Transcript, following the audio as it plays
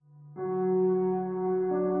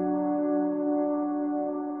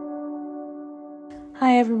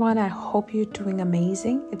Hi everyone, I hope you're doing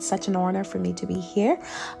amazing. It's such an honor for me to be here.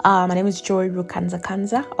 My name is Joy Rukanza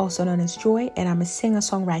Kanza, also known as Joy, and I'm a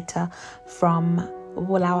singer-songwriter from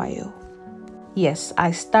Bulawayo. Yes,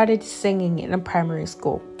 I started singing in a primary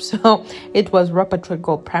school. So it was Robert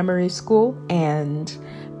Treadgold Primary School, and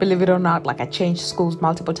believe it or not, I changed schools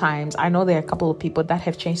multiple times. I know there are a couple of people that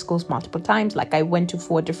have changed schools multiple times. I went to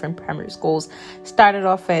 4 different primary schools. Started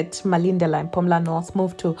off at Malindela in Pumla North,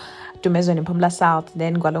 moved to Dumezweni in Pumla South,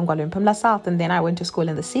 then Gwalongwalo in Pumla South, and then I went to school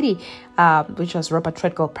in the city, which was Robert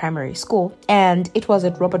Treadgold Primary School. And it was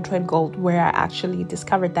at Robert Treadgold where I actually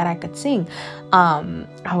discovered that I could sing.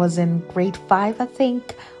 I was in grade 5, I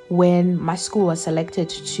think, when my school was selected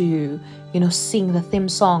to, sing the theme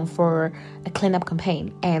song for a cleanup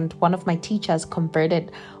campaign. And one of my teachers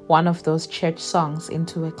converted one of those church songs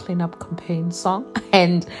into a cleanup campaign song.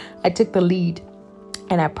 And I took the lead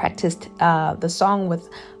and I practiced the song with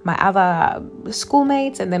my other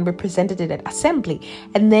schoolmates, and then we presented it at assembly.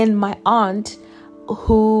 And then my aunt,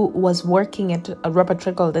 who was working at Robert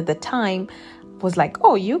Treadgold at the time, was like,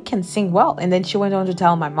 "Oh, you can sing well." And then she went on to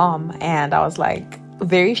tell my mom, and I was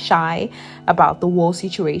very shy about the whole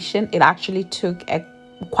situation. It actually took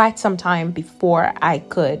quite some time before I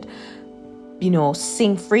could,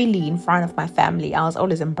 sing freely in front of my family. I was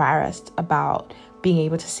always embarrassed about being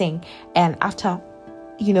able to sing. And after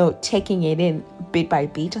taking it in bit by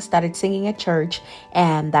bit, I started singing at church,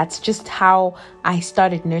 and that's just how I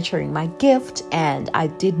started nurturing my gift. And I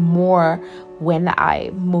did more when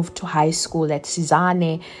I moved to high school at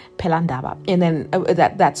Sizane Pelandaba, and then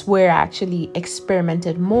that's where I actually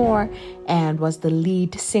experimented more and was the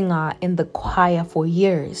lead singer in the choir for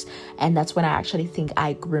years. And that's when I actually think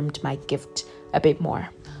I groomed my gift a bit more.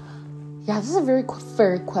 Yeah, this is a very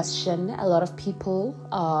fair question. A lot of people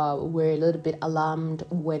were a little bit alarmed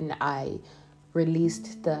when I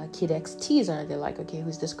released the Kid X teaser. They're like, okay,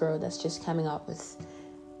 who's this girl that's just coming up with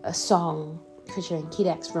a song featuring Kid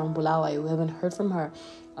X from Bulawayo? We haven't heard from her.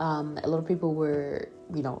 A lot of people were,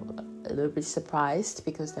 a little bit surprised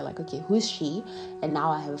because they're like, okay, who is she? And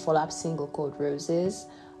now I have a follow-up single called Roses.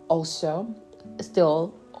 Also,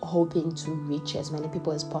 still hoping to reach as many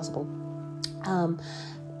people as possible.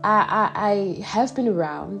 I have been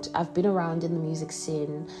around. I've been around in the music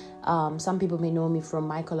scene. Some people may know me from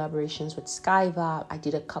my collaborations with Skyva. I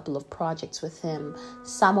did a couple of projects with him.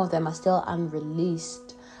 Some of them are still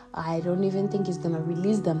unreleased. I don't even think he's going to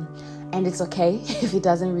release them. And it's okay if he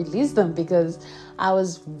doesn't release them, because I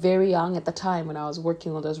was very young at the time when I was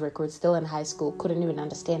working on those records, still in high school, couldn't even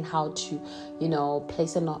understand how to,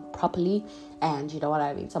 place a note properly. And you know what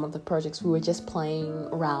I mean? Some of the projects we were just playing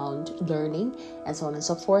around, learning, and so on and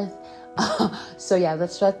so forth. So yeah,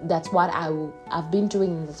 that's what I've been doing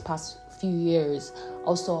in this past few years.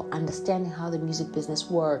 Also understanding how the music business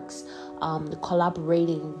works,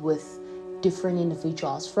 collaborating with different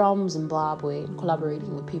individuals from Zimbabwe,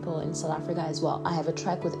 collaborating with people in South Africa as well. I have a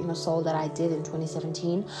track with Inner Soul that I did in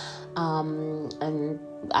 2017, and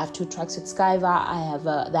I have 2 tracks with Skyva. I have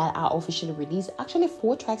that are officially released. Actually,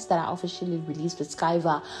 4 tracks that are officially released with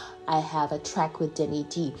Skyva. I have a track with Denny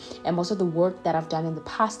D, and most of the work that I've done in the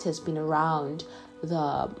past has been around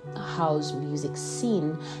the house music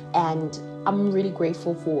scene, and I'm really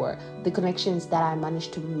grateful for the connections that I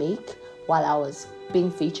managed to make while I was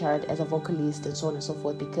being featured as a vocalist and so on and so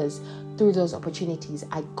forth, because through those opportunities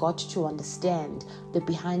I got to understand the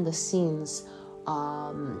behind the scenes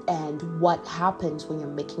and what happens when you're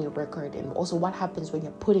making a record, and also what happens when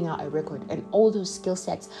you're putting out a record, and all those skill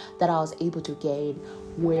sets that I was able to gain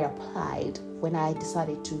were applied when I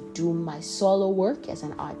decided to do my solo work as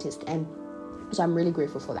an artist. And so I'm really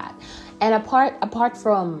grateful for that. And apart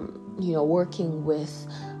from working with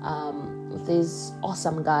these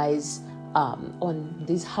awesome guys on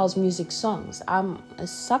these house music songs, I'm a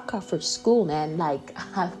sucker for school, man.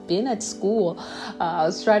 I've been at school. I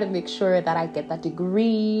was trying to make sure that I get that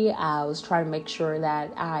degree. I was trying to make sure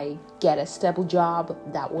that I get a stable job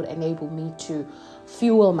that would enable me to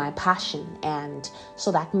fuel my passion. And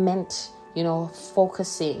so that meant,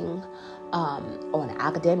 focusing on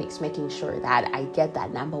academics, making sure that I get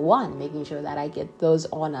that number 1, making sure that I get those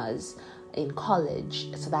honors in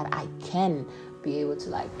college so that I can be able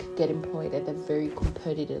to get employed at a very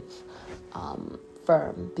competitive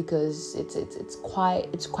firm, because it's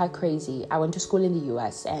quite crazy. I went to school in the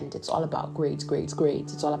US, and it's all about grades.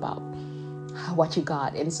 It's all about what you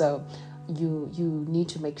got. And so you need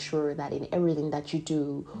to make sure that in everything that you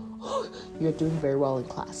do, you're doing very well in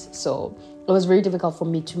class. So it was very difficult for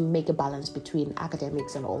me to make a balance between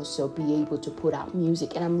academics and also be able to put out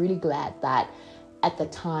music. And I'm really glad that at the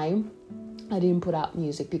time I didn't put out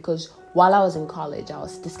music because while I was in college, I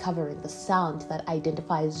was discovering the sound that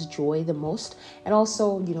identifies joy the most, and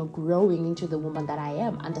also, growing into the woman that I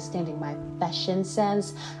am, understanding my fashion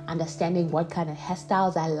sense, understanding what kind of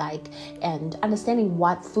hairstyles I like, and understanding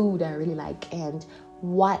what food I really like, and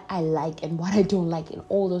what I like and what I don't like in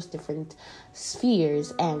all those different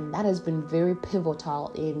spheres. And that has been very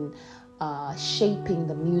pivotal in shaping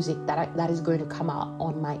the music that is going to come out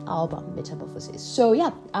on my album Metamorphosis. So yeah,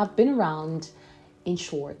 I've been around, in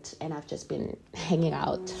short, and I've just been hanging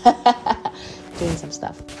out, doing some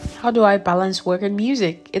stuff. How do I balance work and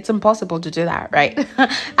music? It's impossible to do that, right?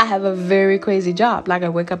 I have a very crazy job. Like, I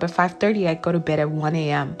wake up at 5:30, I go to bed at 1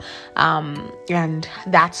 a.m. And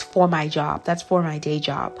that's for my job. That's for my day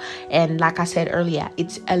job. And like I said earlier,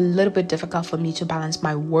 it's a little bit difficult for me to balance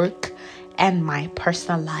my work and my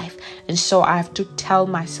personal life, and so I have to tell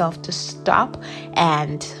myself to stop.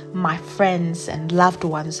 And my friends and loved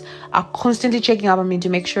ones are constantly checking up on me to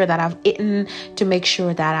make sure that I've eaten, to make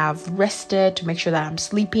sure that I've rested, to make sure that I'm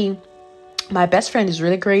sleeping. My best friend is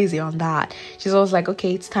really crazy on that. She's always like,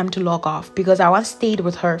 okay, it's time to log off, because I once stayed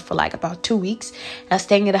with her for like about 2 weeks. I was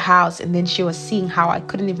staying at the house, and then she was seeing how I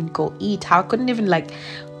couldn't even go eat, how I couldn't even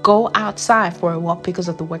go outside for a walk because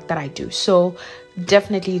of the work that I do. So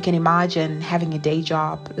definitely, you can imagine having a day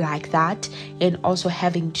job like that, and also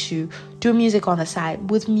having to do music on the side,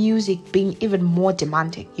 with music being even more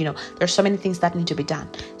demanding. There's so many things that need to be done.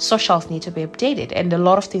 Socials need to be updated, and a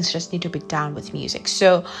lot of things just need to be done with music.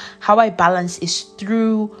 So how I balance is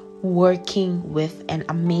through working with an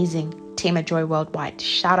amazing team at Joy Worldwide.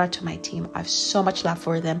 Shout out to my team. I have so much love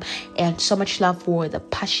for them, and so much love for the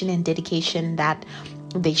passion and dedication that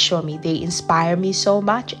they show me. They inspire me so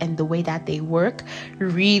much, and the way that they work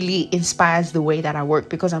really inspires the way that I work,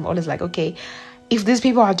 because I'm always like, okay, if these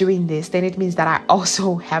people are doing this, then it means that I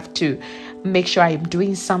also have to make sure I'm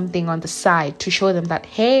doing something on the side to show them that,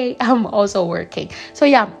 hey, I'm also working. So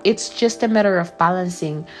yeah, it's just a matter of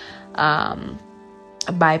balancing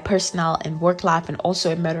my personal and work life, and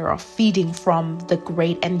also a matter of feeding from the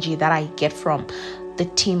great energy that I get from the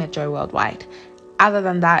team at Joy Worldwide. Other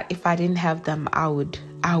than that, if I didn't have them, I wouldn't,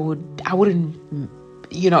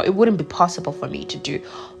 it wouldn't be possible for me to do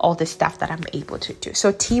all the stuff that I'm able to do.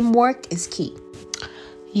 So teamwork is key.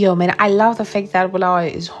 Yo, man, I love the fact that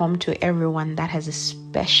Bulawayo is home to everyone that has a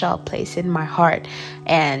special place in my heart.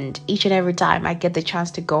 And each and every time I get the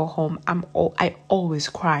chance to go home, I always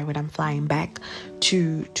cry when I'm flying back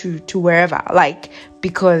to wherever,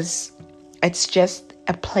 because it's just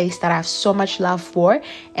a place that I have so much love for.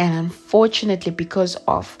 And unfortunately, because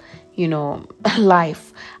of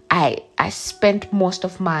life, I spent most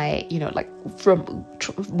of my from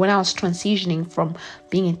when I was transitioning from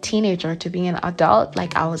being a teenager to being an adult,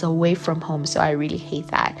 I was away from home. So I really hate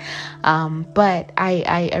that. But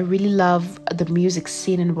I really love the music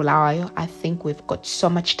scene in Bulawayo. I think we've got so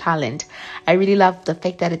much talent. I really love the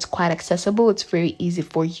fact that it's quite accessible. It's very easy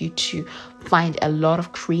for you to find a lot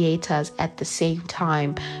of creators at the same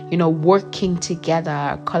time, working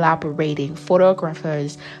together, collaborating,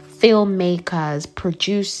 photographers, filmmakers,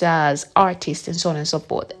 producers, artists, and so on and so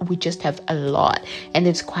forth. We just have a lot, and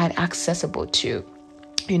it's quite accessible too,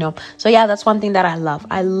 So yeah, that's one thing that I love.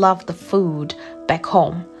 I love the food back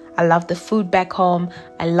home. I love the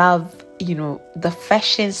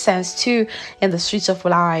fashion sense too. In the streets of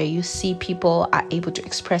Bulawayo, you see people are able to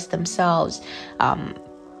express themselves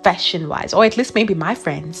fashion wise, or at least maybe my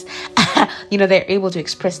friends, they're able to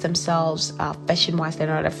express themselves fashion wise. They're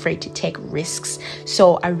not afraid to take risks.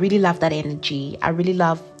 So I really love that energy. I really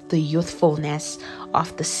love the youthfulness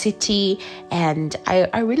of the city, and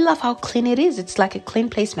I really love how clean it is. It's like a clean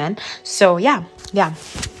place, man. So yeah,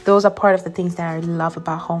 those are part of the things that I really love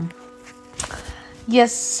about home.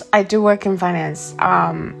 Yes, I do work in finance.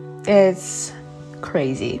 It's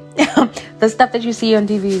crazy. The stuff that you see on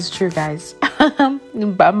TV is true, guys.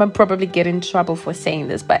 But I'm probably get in trouble for saying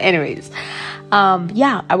this, but anyways,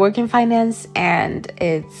 I work in finance, and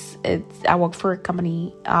it's I work for a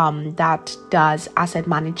company that does asset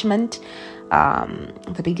management,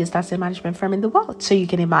 the biggest asset management firm in the world. So you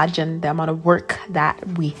can imagine the amount of work that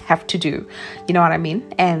we have to do, you know what I mean,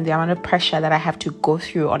 and the amount of pressure that I have to go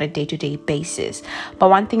through on a day-to-day basis. But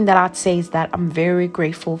one thing that I'd say is that I'm very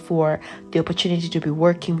grateful for the opportunity to be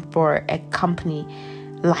working for a company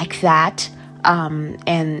like that,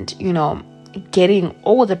 and getting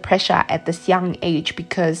all the pressure at this young age,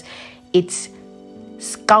 because it's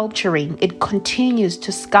it continues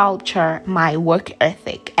to sculpture my work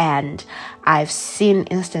ethic. And I've seen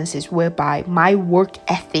instances whereby my work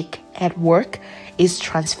ethic at work is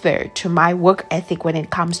transferred to my work ethic when it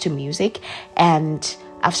comes to music, and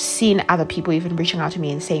I've seen other people even reaching out to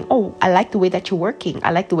me and saying, oh, I like the way that you're working.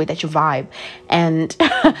 I like the way that you vibe. And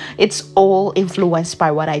it's all influenced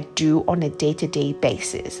by what I do on a day-to-day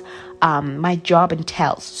basis. My job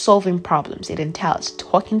entails solving problems. It entails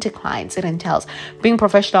talking to clients. It entails being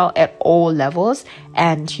professional at all levels.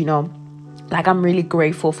 And, like, I'm really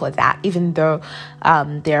grateful for that, even though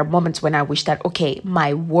there are moments when I wish that, okay,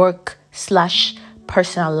 my work /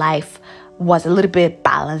 personal life was a little bit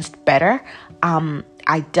balanced better.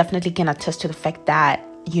 I definitely can attest to the fact that,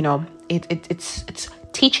 it's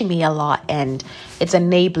teaching me a lot, and it's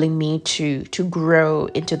enabling me to grow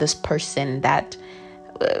into this person that,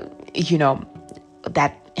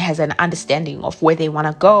 that has an understanding of where they want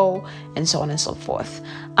to go, and so on and so forth.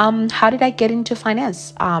 How did I get into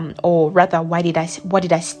finance? Or rather, what did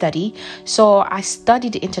I study? So I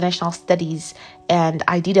studied international studies, and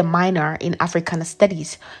I did a minor in Africana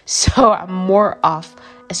studies. So I'm more of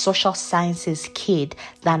a social sciences kid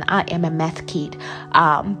than I am a math kid.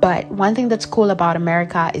 But one thing that's cool about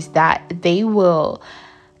America is that they will,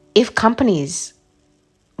 if companies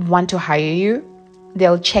want to hire you,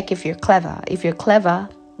 they'll check if you're clever. If you're clever,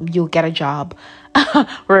 you'll get a job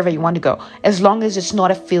wherever you want to go, as long as it's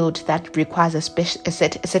not a field that requires a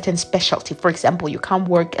certain specialty. For example, you can't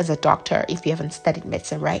work as a doctor if you haven't studied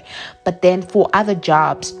medicine, right? But then for other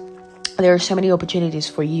jobs, there are so many opportunities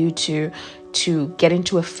for you to get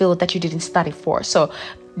into a field that you didn't study for. So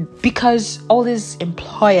because all these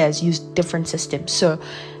employers use different systems, so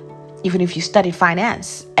even if you study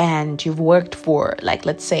finance and you've worked for, like,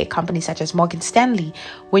 let's say a company such as Morgan Stanley,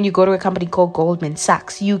 when you go to a company called Goldman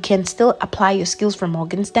Sachs, you can still apply your skills from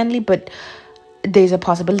Morgan Stanley, but there's a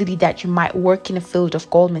possibility that you might work in a field of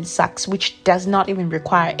Goldman Sachs, which does not even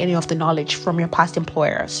require any of the knowledge from your past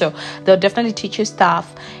employer. So they'll definitely teach you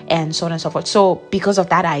stuff and so on and so forth. So because of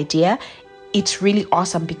that idea, it's really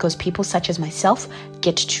awesome because people such as myself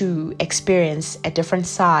get to experience a different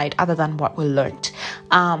side other than what we learned.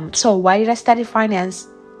 So why did I study finance?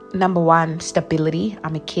 Number one, stability.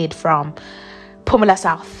 I'm a kid from Pumula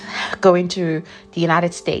South, going to the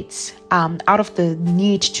United States. Out of the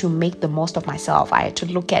need to make the most of myself, I had to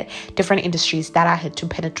look at different industries that I had to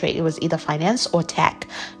penetrate. It was either finance or tech.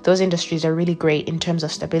 Those industries are really great in terms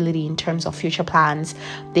of stability, in terms of future plans.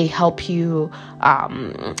 They help you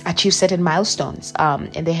achieve certain milestones,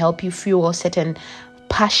 and they help you fuel certain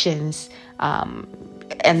passions.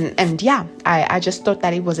 And yeah, I just thought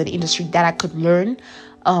that it was an industry that I could learn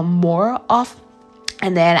more of.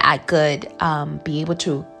 And then I could be able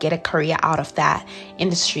to get a career out of that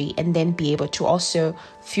industry, and then be able to also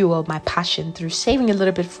fuel my passion through saving a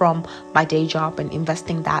little bit from my day job and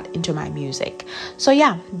investing that into my music. So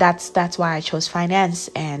yeah, that's why I chose finance.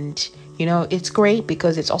 And it's great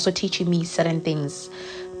because it's also teaching me certain things,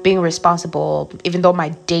 being responsible, even though my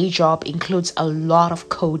day job includes a lot of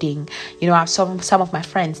coding. I have some of my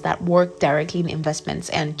friends that work directly in investments,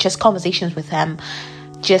 and just conversations with them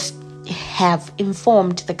just have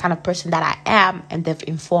informed the kind of person that I am, and they've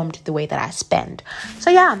informed the way that I spend. So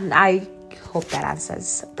yeah, I hope that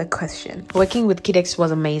answers the question. Working with Kid X was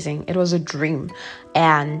amazing. It was a dream,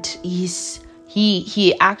 and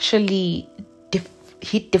he actually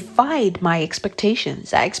he defied my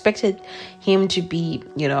expectations. I expected him to be,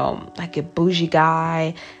 like a bougie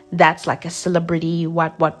guy that's like a celebrity,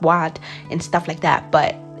 what, and stuff like that.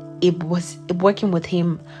 But working with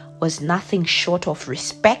him was nothing short of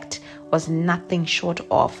respect, was nothing short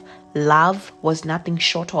of love, was nothing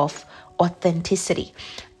short of authenticity.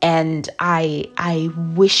 And I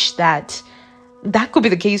wish that could be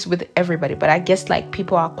the case with everybody, but I guess like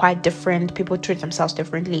people are quite different. People treat themselves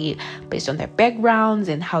differently based on their backgrounds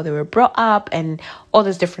and how they were brought up and all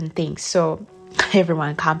those different things. So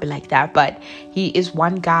everyone can't be like that, but he is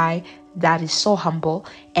one guy that is so humble,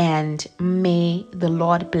 and may the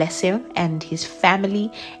Lord bless him and his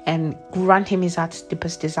family and grant him his heart's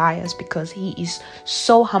deepest desires, because he is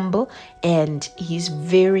so humble and he's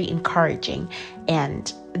very encouraging.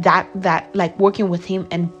 And that like working with him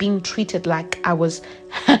and being treated like I was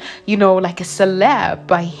like a celeb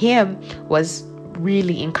by him was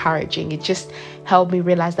really encouraging. It just helped me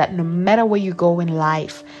realize that no matter where you go in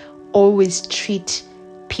life, always treat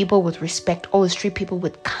people with respect, always treat people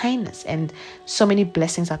with kindness, and so many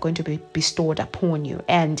blessings are going to be bestowed upon you.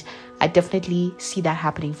 And I definitely see that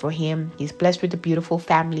happening for him. He's blessed with a beautiful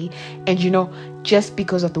family, and just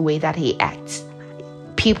because of the way that he acts,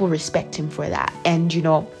 people respect him for that. And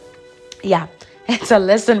yeah, it's a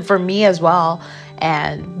lesson for me as well.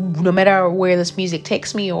 And no matter where this music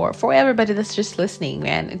takes me, or for everybody that's just listening,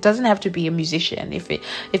 man, it doesn't have to be a musician.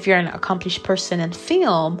 If you're an accomplished person in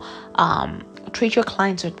film, treat your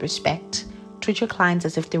clients with respect. treat your clients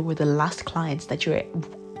as if they were the last clients that you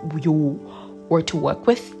were to work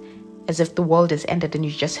with, as if the world has ended and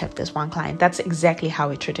you just have this one client. That's exactly how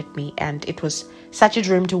he treated me, and it was such a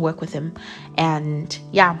dream to work with him. And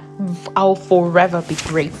yeah, I'll forever be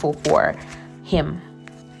grateful for him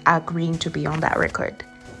agreeing to be on that record.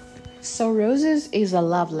 So Roses is a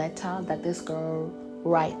love letter that this girl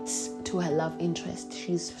writes to her love interest.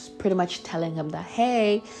 She's pretty much telling him that,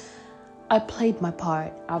 hey, I played my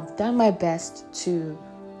part. I've done my best to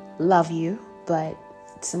love you, but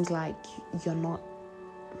it seems like you're not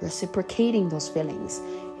reciprocating those feelings.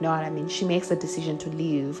 You know what I mean? She makes the decision to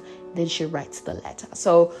leave, then she writes the letter.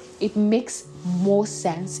 So it makes more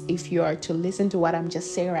sense if you are to listen to what I'm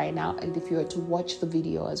just saying right now, and if you are to watch the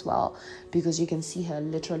video as well, because you can see her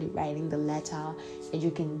literally writing the letter, and you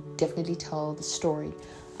can definitely tell the story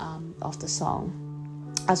of the song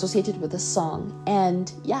associated with the song.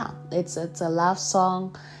 And yeah, it's a love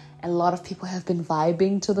song. A lot of people have been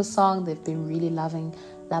vibing to the song. They've been really loving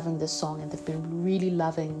the song, and they've been really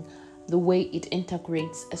loving the way it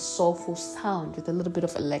integrates a soulful sound with a little bit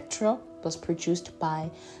of electro. It was produced by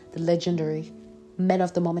the legendary man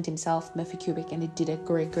of the moment himself, Murphy Cubic, and he did a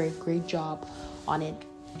great job on it.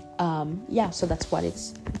 So that's what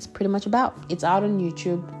it's pretty much about. It's out on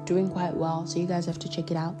YouTube, doing quite well, so you guys have to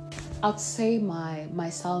check it out. I'd say my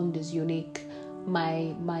sound is unique.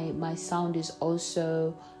 My sound is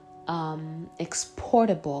also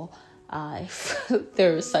exportable, if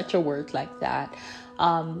there is such a word like that,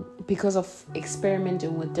 because of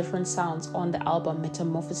experimenting with different sounds on the album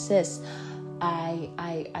Metamorphosis.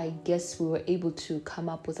 I guess we were able to come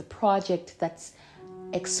up with a project that's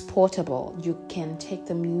exportable. You can take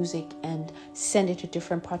the music and send it to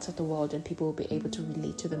different parts of the world, and people will be able to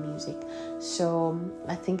relate to the music. So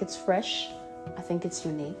I think it's fresh, I think it's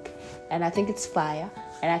unique, and I think it's fire,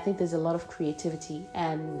 and I think there's a lot of creativity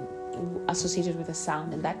and associated with the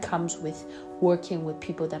sound, and that comes with working with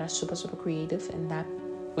people that are super creative. And that,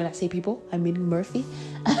 when I say people, I mean Murphy.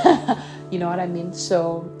 You know what I mean?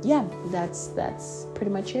 So yeah, that's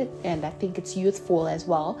pretty much it. And I think it's youthful as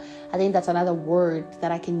well. I think that's another word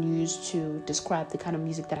that I can use to describe the kind of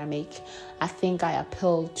music that I make. I think I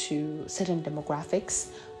appeal to certain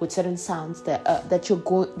demographics with certain sounds that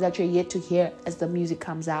you're yet to hear as the music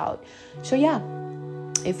comes out. So yeah,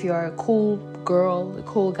 if you're a cool girl, a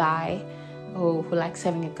cool guy who likes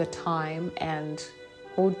having a good time and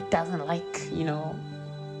who doesn't like,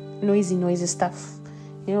 noisy stuff,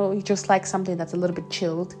 you just like something that's a little bit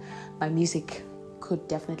chilled, my music could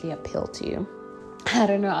definitely appeal to you. I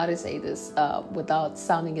don't know how to say this without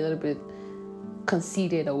sounding a little bit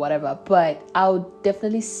conceited or whatever, but I would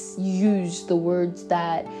definitely use the words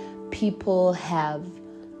that people have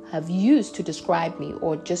used to describe me,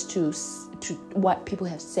 or just to what people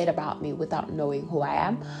have said about me without knowing who I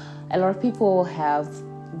am. A lot of people have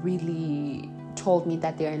really told me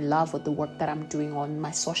that they're in love with the work that I'm doing on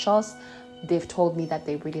my socials. They've told me that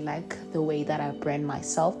they really like the way that I brand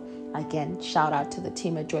myself. Again, shout out to the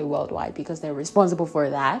team at Joy Worldwide, because they're responsible for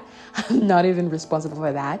that. I'm not even responsible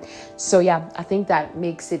for that. So yeah, I think that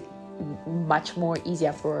makes it much more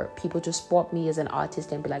easier for people to spot me as an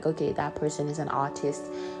artist and be like, okay, that person is an artist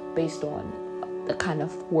based on the kind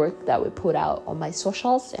of work that we put out on my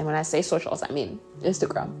socials. And when I say socials, I mean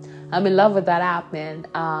Instagram. I'm in love with that app, man.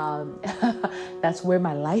 That's where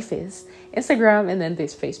my life is. Instagram, and then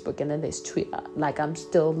there's Facebook, and then there's Twitter. Like, I'm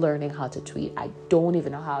still learning how to tweet. I don't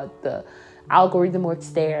even know how the algorithm works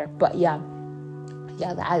there. But yeah,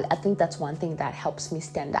 I think that's one thing that helps me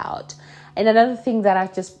stand out. And another thing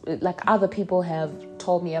that other people have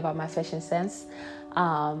told me about my fashion sense,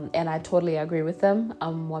 and I totally agree with them.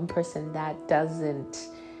 I'm one person that doesn't,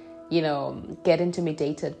 get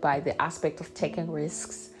intimidated by the aspect of taking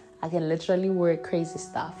risks. I can literally wear crazy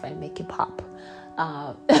stuff and make it pop.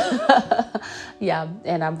 Yeah,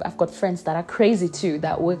 and I've got friends that are crazy too,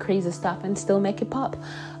 that wear crazy stuff and still make it pop.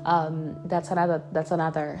 That's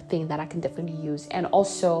another thing that I can definitely use. And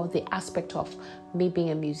also the aspect of me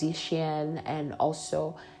being a musician and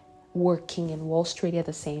also working in Wall Street at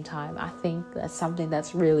the same time. I think that's something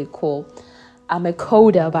that's really cool. I'm a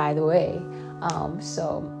coder, by the way.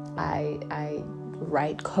 So I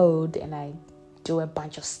write code and I do a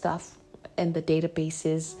bunch of stuff in the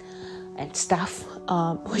databases and stuff,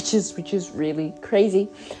 which is really crazy,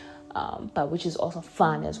 but which is also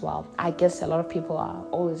fun as well. I guess a lot of people are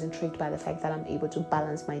always intrigued by the fact that I'm able to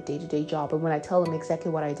balance my day-to-day job. And when I tell them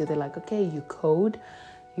exactly what I do, they're like, okay, you code,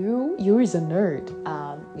 you is a nerd.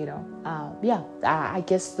 I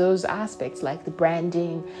guess those aspects, like the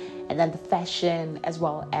branding and then the fashion, as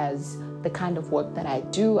well as the kind of work that I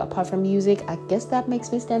do apart from music, I guess that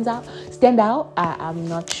makes me stand out. I'm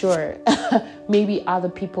not sure. Maybe other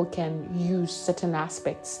people can use certain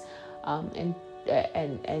aspects and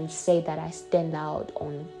say that I stand out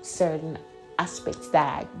on certain aspects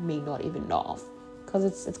that I may not even know of,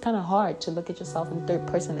 because it's kind of hard to look at yourself in third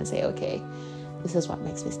person and say, okay, this is what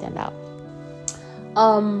makes me stand out.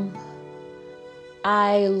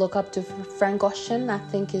 I look up to Frank Ocean. I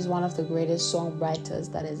think he's one of the greatest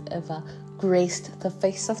songwriters that has ever graced the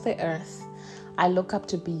face of the earth. I look up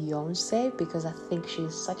to Beyonce because I think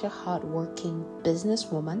she's such a hardworking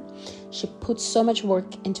businesswoman. She puts so much work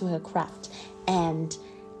into her craft and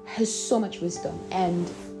has so much wisdom, and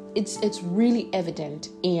it's really evident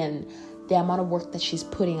in the amount of work that she's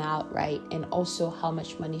putting out, right? And also how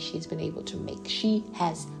much money she's been able to make. She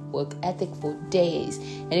has work ethic for days.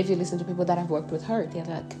 And if you listen to people that have worked with her, they're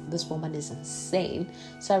like, this woman is insane.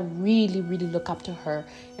 So I really, really look up to her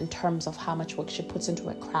in terms of how much work she puts into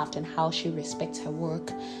her craft and how she respects her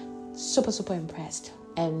work. Super, super impressed.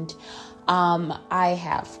 And I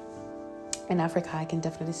have, in Africa, I can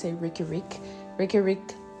definitely say Riky Rick. Riky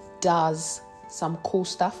Rick does some cool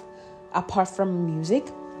stuff. Apart from music,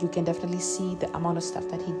 you can definitely see the amount of stuff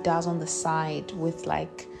that he does on the side with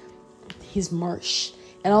like his merch,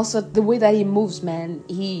 and also the way that he moves, man.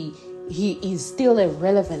 He is still a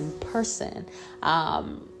relevant person,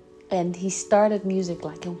 and he started music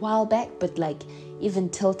like a while back, but like even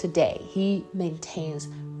till today he maintains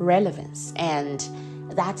relevance, and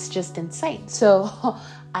that's just insane. So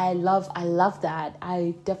I love that.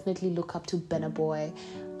 I definitely look up to Burna Boy.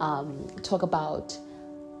 Talk about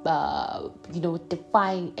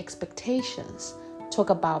defying expectations, talk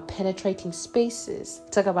about penetrating spaces,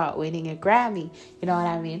 talk about winning a Grammy, you know what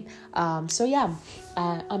I mean? I'm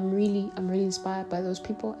really inspired by those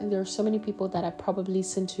people, and there are so many people that I probably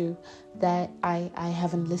listen to that I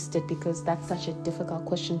haven't listed because that's such a difficult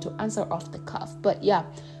question to answer off the cuff. But yeah,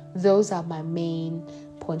 those are my main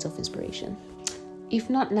points of inspiration. If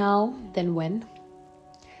not now, then when?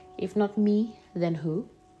 If not me, then who?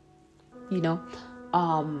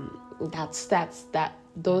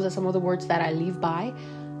 Those are some of the words that I live by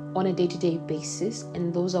on a day-to-day basis,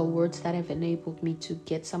 and those are words that have enabled me to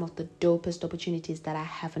get some of the dopest opportunities that I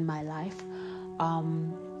have in my life.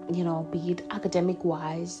 Be it academic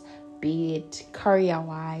wise, be it career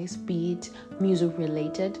wise, be it music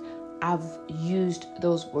related. I've used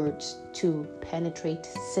those words to penetrate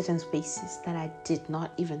certain spaces that I did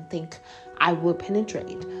not even think I would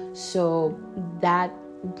penetrate. So that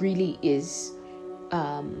really is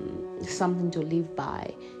something to live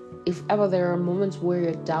by. If ever there are moments where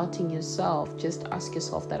you're doubting yourself, just ask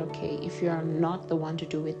yourself that, okay, if you are not the one to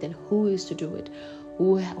do it, then who is to do it?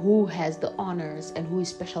 Who has the honors and who is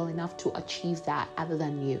special enough to achieve that other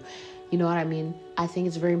than you? You know what I mean? I think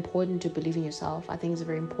it's very important to believe in yourself. I think it's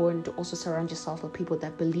very important to also surround yourself with people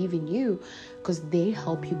that believe in you, because they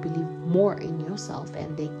help you believe more in yourself,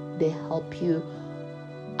 and they help you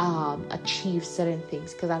achieve certain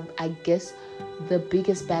things. Because I guess the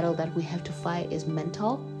biggest battle that we have to fight is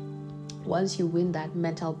mental. Once you win that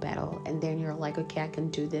mental battle, and then you're like, okay, I can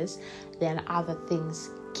do this, then other things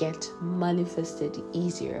get manifested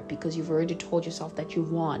easier because you've already told yourself that you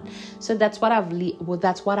won. So that's what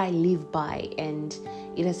that's what I live by, and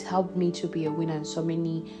it has helped me to be a winner in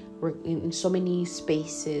so many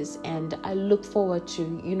spaces. And I look forward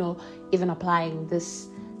to even applying this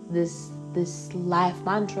life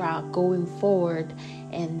mantra going forward,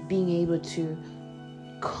 and being able to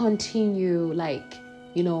continue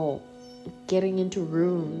getting into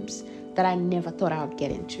rooms that I never thought I would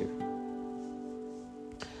get into.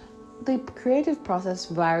 The creative process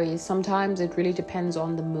varies. Sometimes it really depends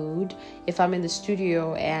on the mood. If I'm in the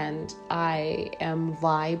studio and I am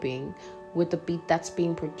vibing with the beat that's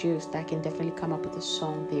being produced, I can definitely come up with a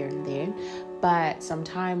song there and then. But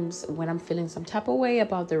sometimes when I'm feeling some type of way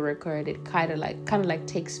about the record, it kind of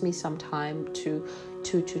takes me some time to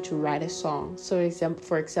write a song. So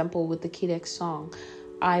for example, with the Kid X song,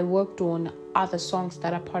 I worked on other songs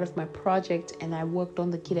that are part of my project, and I worked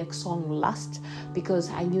on the Kid X song last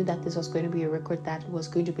because I knew that this was going to be a record that was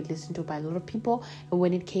going to be listened to by a lot of people, and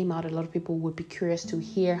when it came out, a lot of people would be curious to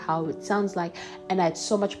hear how it sounds like. And I had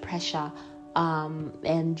so much pressure, and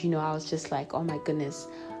I was just like, oh my goodness,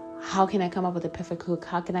 how can I come up with a perfect hook?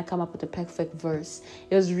 How can I come up with a perfect verse?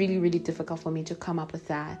 It was really, really difficult for me to come up with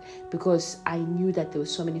that because I knew that there were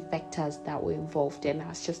so many factors that were involved, and I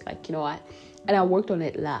was just like, you know what? And I worked on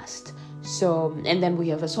it last. So, and then we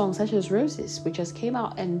have a song such as Roses, which just came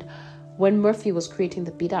out, and when Murphy was creating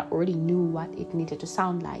the beat, I already knew what it needed to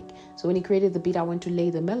sound like. So when he created the beat, I went to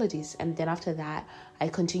lay the melodies, and then after that I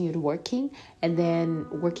continued working, and then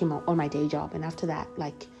working on my day job. And after that,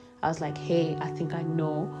 like, I was like, hey, I think I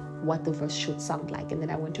know what the verse should sound like. And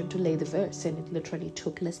then I went on to lay the verse, and it literally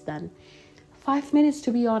took less than 5 minutes,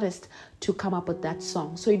 to be honest, to come up with that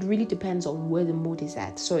song. So it really depends on where the mood is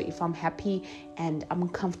at. So if I'm happy and I'm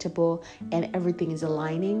comfortable and everything is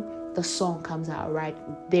aligning, the song comes out right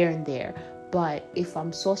there and there. But if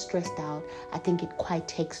I'm so stressed out, I think it quite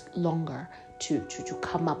takes longer to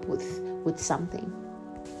come up with something.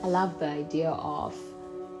 I love the idea of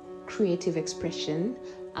creative expression.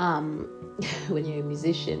 When you're a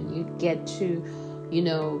musician, you get to,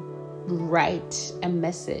 write a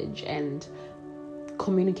message and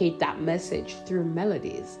communicate that message through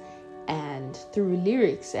melodies and through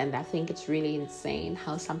lyrics. And I think it's really insane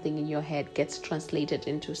how something in your head gets translated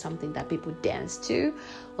into something that people dance to,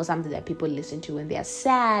 or something that people listen to when they're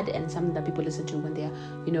sad, and something that people listen to when they're,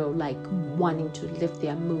 like wanting to lift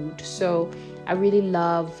their mood. So I really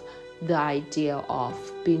love the idea of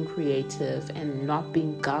being creative and not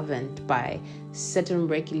being governed by certain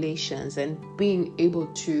regulations, and being able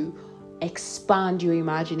to expand your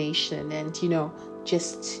imagination and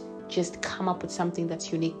just come up with something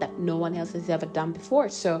that's unique that no one else has ever done before.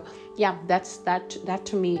 So yeah, that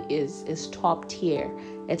to me is top tier.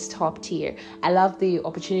 It's top tier. I love the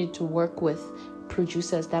opportunity to work with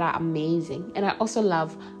producers that are amazing, and I also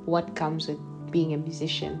love what comes with being a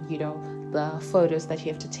musician, the photos that you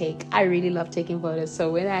have to take. I really love taking photos.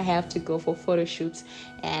 So when I have to go for photo shoots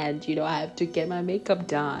and, I have to get my makeup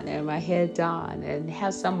done and my hair done and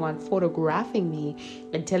have someone photographing me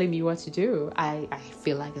and telling me what to do, I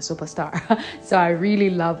feel like a superstar. So I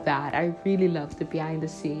really love that. I really love the behind the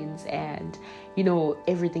scenes and,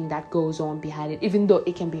 everything that goes on behind it, even though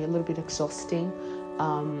it can be a little bit exhausting.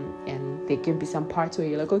 And there can be some parts where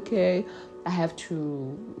you're like, okay, I have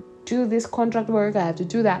to do this contract work, I have to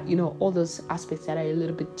do that, all those aspects that are a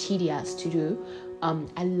little bit tedious to do.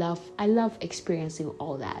 I love experiencing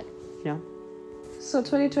all that, So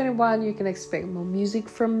 2021, you can expect more music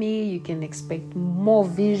from me. You can expect more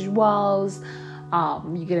visuals.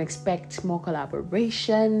 You can expect more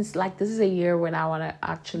collaborations. Like, this is a year when I want to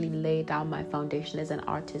actually lay down my foundation as an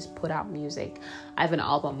artist, put out music. I have an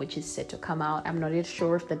album which is set to come out. I'm not yet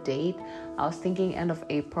sure of the date. I was thinking end of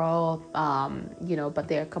April, but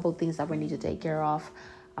there are a couple of things that we need to take care of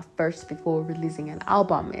first before releasing an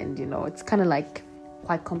album. And, it's kind of like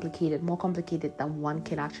quite complicated, more complicated than one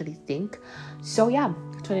can actually think. So yeah,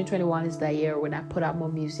 2021 is the year when I put out more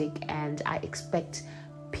music, and I expect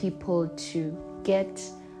people to get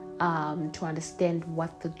to understand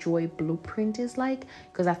what the Joy blueprint is like,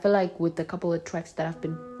 because I feel like with a couple of tracks that I've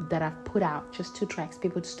put out, just 2 tracks,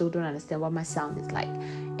 people still don't understand what my sound is like.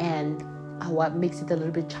 And what makes it a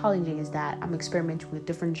little bit challenging is that I'm experimenting with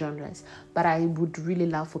different genres, but I would really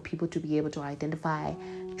love for people to be able to identify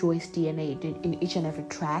Joy's DNA in each and every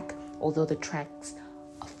track, although the tracks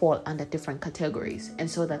fall under different categories. And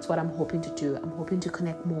so that's what I'm hoping to do. I'm hoping to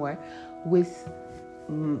connect more with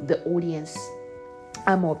the audience.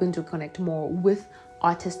 I'm hoping to connect more with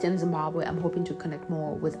artists in Zimbabwe. I'm hoping to connect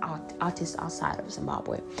more with artists outside of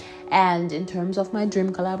Zimbabwe. And in terms of my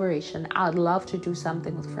dream collaboration, I'd love to do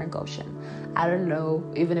something with Frank Ocean. I don't know,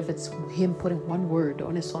 even if it's him putting one word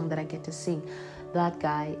on a song that I get to sing. That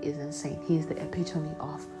guy is insane. He's the epitome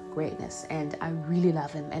of greatness, and I really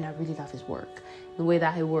love him, and I really love his work, the way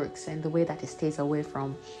that he works, and the way that he stays away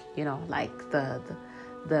from, like the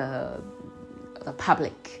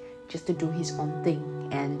public, just to do his own thing.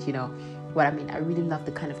 And what I mean, I really love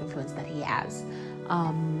the kind of influence that he has.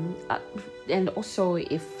 And also,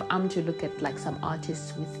 if I'm to look at like some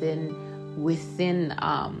artists within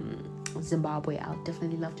Zimbabwe, I would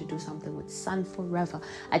definitely love to do something with Sun Forever.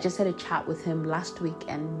 I just had a chat with him last week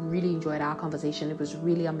and really enjoyed our conversation. It was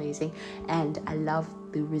really amazing, and I love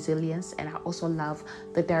the resilience, and I also love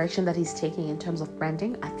the direction that he's taking in terms of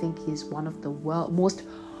branding. I think he's one of the most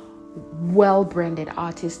well-branded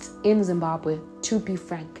artists in Zimbabwe, to be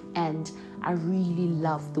frank, and I really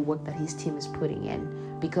love the work that his team is putting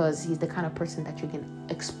in, because he's the kind of person that you can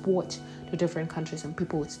export to different countries and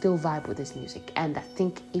people would still vibe with his music. And I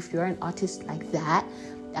think if you're an artist like that,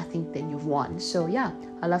 I think then you've won. So yeah,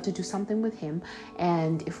 I'd love to do something with him.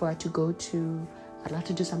 And if we are to go to, I'd like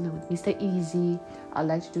to do something with Mr. Easy. I'd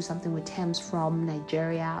like to do something with Thames from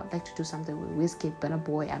Nigeria. I'd like to do something with Wizkid, Burna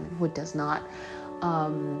Boy. I mean, who does not?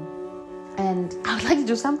 And I would like to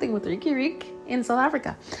do something with Ricky Rick in South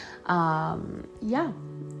Africa. Yeah.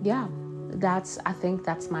 I think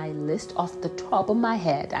that's my list off the top of my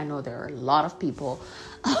head. I know there are a lot of people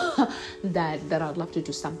that I'd love to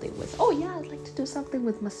do something with. Oh yeah, I'd like to do something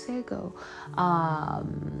with Masego.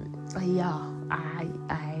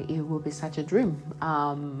 It will be such a dream.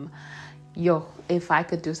 If I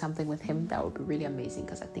could do something with him, that would be really amazing,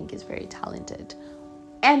 because I think he's very talented.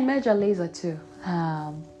 And Major Lazer too.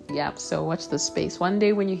 So watch the space. One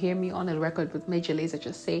day when you hear me on a record with Major Lazer,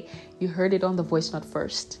 just say you heard it on the voice note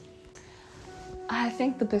first. I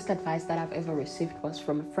think the best advice that I've ever received was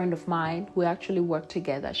from a friend of mine. We actually worked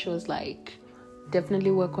together. She was like,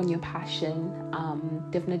 definitely work on your passion.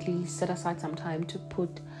 Definitely set aside some time to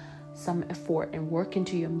put some effort and work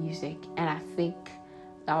into your music. And I think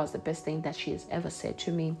that was the best thing that she has ever said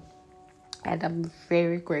to me. And I'm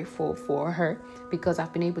very grateful for her, because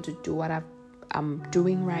I've been able to do what I'm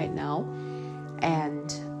doing right now, and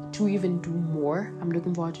to even do more. I'm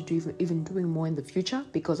looking forward to even doing more in the future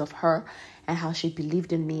because of her, and how she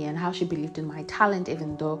believed in me and how she believed in my talent,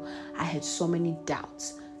 even though I had so many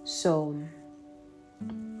doubts. So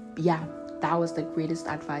yeah, that was the greatest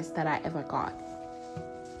advice that I ever got.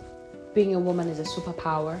 Being a woman is a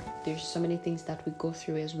superpower. There's so many things that we go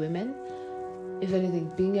through as women. If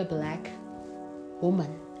anything, being a Black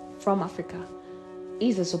woman from Africa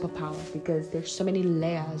is a superpower, because there's so many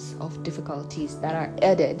layers of difficulties that are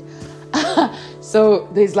added. So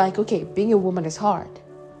there's like, okay, being a woman is hard,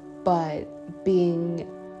 but being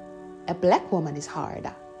a Black woman is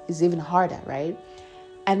even harder, right?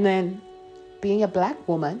 And then being a Black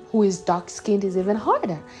woman who is dark-skinned is even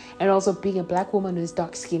harder. And also being a Black woman who is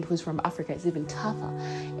dark-skinned, who's from Africa, is even tougher.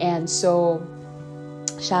 And so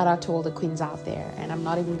shout out to all the queens out there. And I'm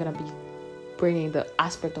not even going to be bringing the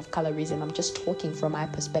aspect of colorism. I'm just talking from my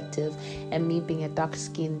perspective, and me being a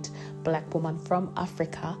dark-skinned Black woman from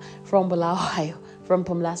Africa, from Bulawayo, from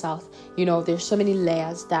Pumla South. There's so many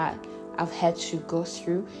layers that I've had to go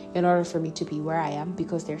through in order for me to be where I am,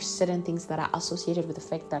 because there's certain things that are associated with the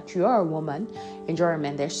fact that you are a woman and you're a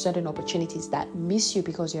man. There's certain opportunities that miss you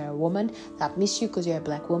because you're a woman, that miss you because you're a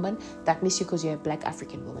Black woman, that miss you because you're a Black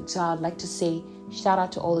African woman. So I'd like to say shout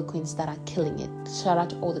out to all the queens that are killing it. Shout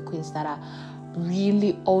out to all the queens that are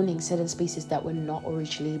really owning certain spaces that were not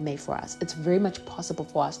originally made for us. It's very much possible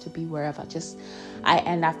for us to be wherever.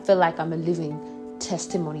 I feel like I'm a living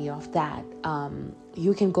testimony of that.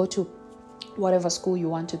 You can go to whatever school you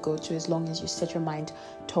want to go to, as long as you set your mind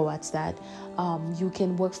towards that. You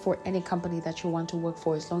can work for any company that you want to work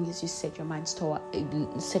for, as long as you set your mind towards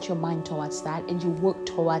that, and you work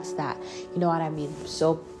towards that. You know what I mean?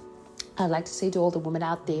 So I'd like to say to all the women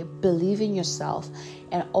out there, believe in yourself,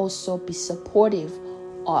 and also be supportive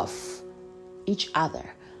of each other.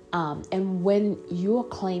 And when you're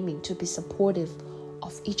claiming to be supportive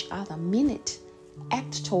of each other, mean it.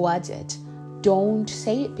 Act towards it. Don't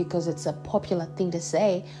say it because it's a popular thing to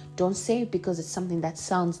say. Don't say it because it's something that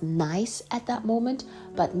sounds nice at that moment,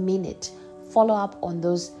 but mean it. Follow up on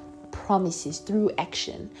those promises through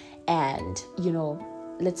action. And,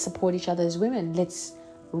 let's support each other as women. Let's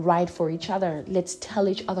ride for each other. Let's tell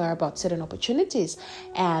each other about certain opportunities.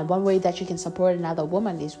 And one way that you can support another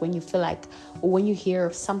woman is when you feel like, or when you hear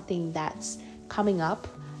of something that's coming up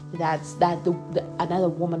that another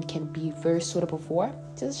woman can be very suitable for,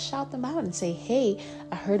 just shout them out and say, hey,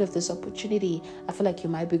 I heard of this opportunity. I feel like you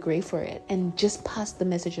might be great for it. And just pass the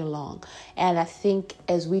message along. And I think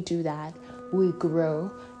as we do that, we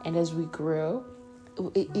grow. And as we grow,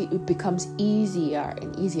 it becomes easier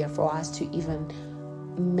and easier for us to even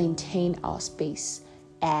maintain our space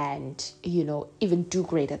and, even do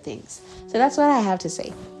greater things. So that's what I have to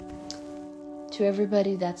say. To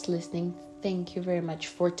everybody that's listening, thank you very much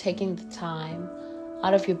for taking the time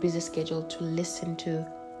out of your busy schedule to listen to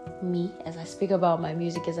me as I speak about my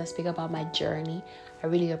music, as I speak about my journey. I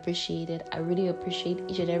really appreciate it. I really appreciate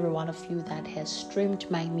each and every one of you that has streamed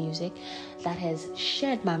my music, that has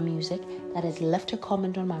shared my music, that has left a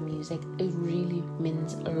comment on my music. It really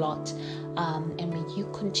means a lot. And may you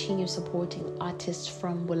continue supporting artists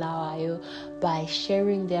from Bulawayo by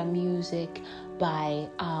sharing their music, by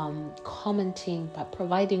commenting, by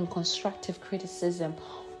providing constructive criticism.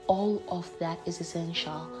 All of that is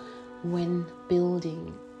essential when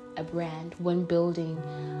building a brand, when building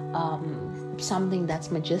something that's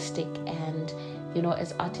majestic. And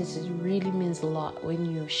as artists, it really means a lot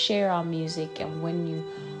when you share our music and when you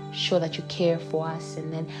show that you care for us,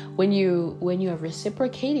 and then when you are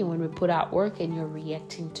reciprocating, when we put out work and you're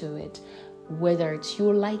reacting to it, whether it's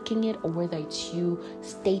you liking it or whether it's you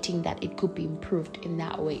stating that it could be improved in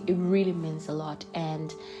that way. It really means a lot.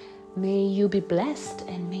 And may you be blessed,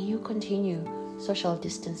 and may you continue social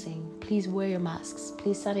distancing. Please wear your masks.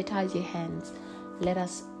 Please sanitize your hands. Let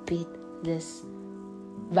us beat this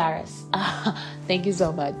virus. Thank you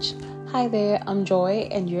so much. Hi there, I'm Joy,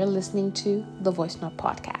 and you're listening to the Voice Note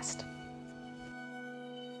Podcast.